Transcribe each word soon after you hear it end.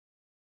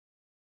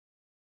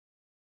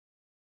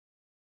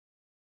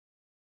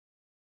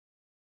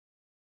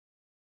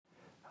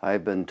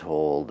I've been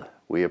told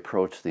we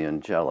approach the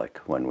angelic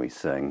when we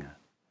sing,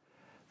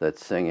 that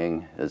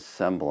singing is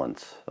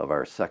semblance of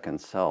our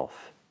second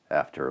self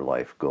after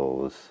life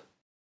goes.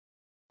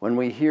 When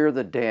we hear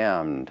the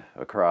damned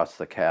across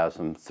the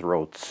chasm,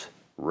 throats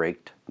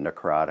raked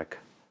necrotic,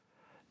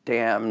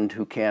 damned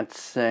who can't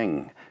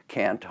sing,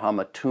 can't hum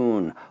a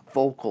tune,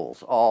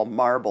 vocals all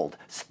marbled,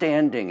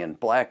 standing in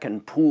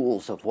blackened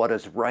pools of what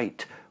is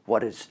right,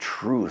 what is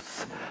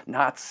truth,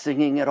 not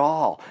singing at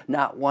all,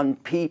 not one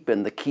peep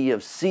in the key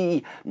of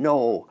C,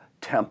 no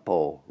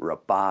tempo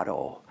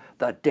rubato,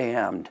 the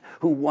damned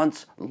who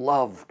once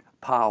loved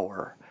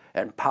power,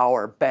 and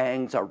power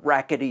bangs a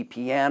rackety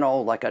piano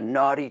like a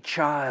naughty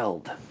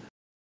child.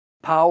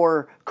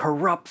 Power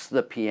corrupts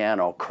the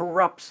piano,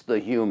 corrupts the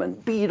human,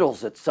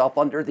 beetles itself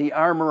under the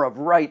armor of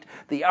right,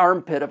 the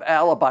armpit of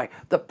alibi,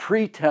 the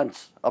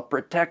pretense of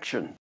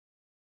protection.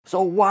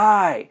 So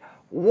why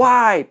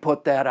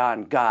put that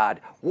on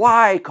God?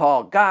 Why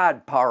call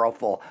God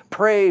powerful?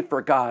 Pray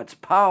for God's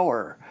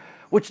power,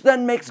 which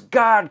then makes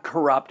God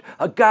corrupt,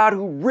 a God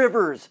who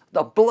rivers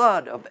the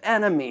blood of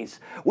enemies.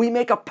 We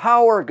make a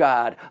power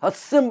God, a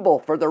symbol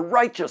for the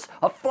righteous,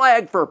 a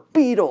flag for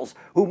beetles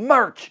who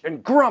march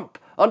and grump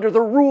under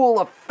the rule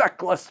of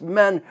feckless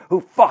men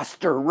who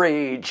foster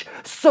rage.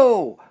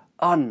 So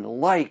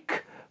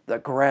unlike the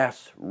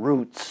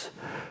grassroots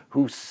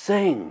who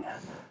sing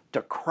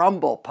to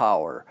crumble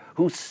power,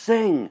 who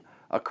sing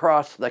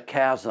across the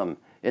chasm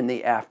in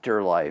the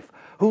afterlife,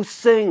 who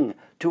sing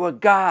to a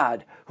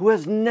God who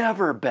has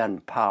never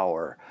been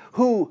power,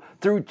 who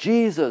through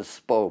Jesus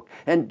spoke,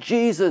 and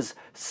Jesus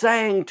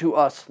sang to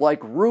us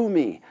like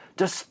Rumi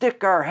to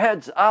stick our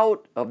heads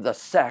out of the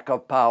sack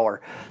of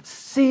power.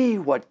 See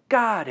what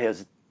God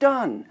has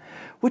done,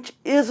 which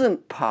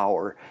isn't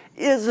power,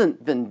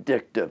 isn't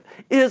vindictive,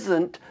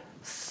 isn't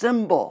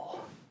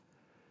symbol.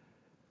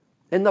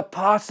 In the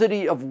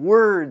paucity of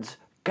words,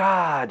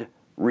 God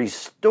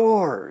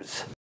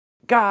restores.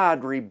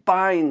 God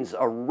rebinds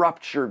a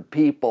ruptured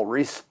people,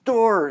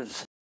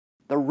 restores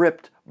the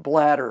ripped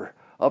bladder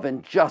of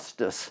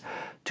injustice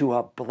to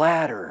a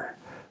bladder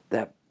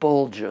that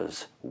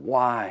bulges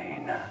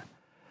wine,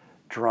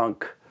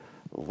 drunk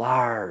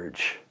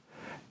large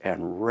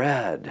and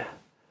red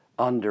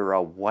under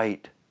a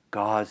white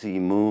gauzy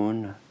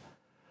moon,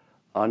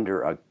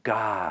 under a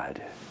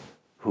God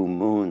who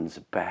moons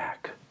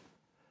back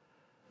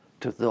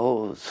to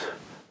those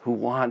who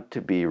want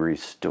to be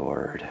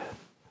restored,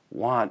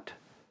 want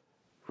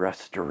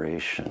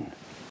restoration,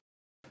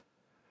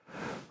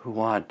 who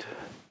want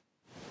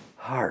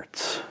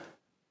hearts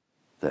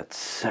that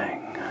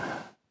sing.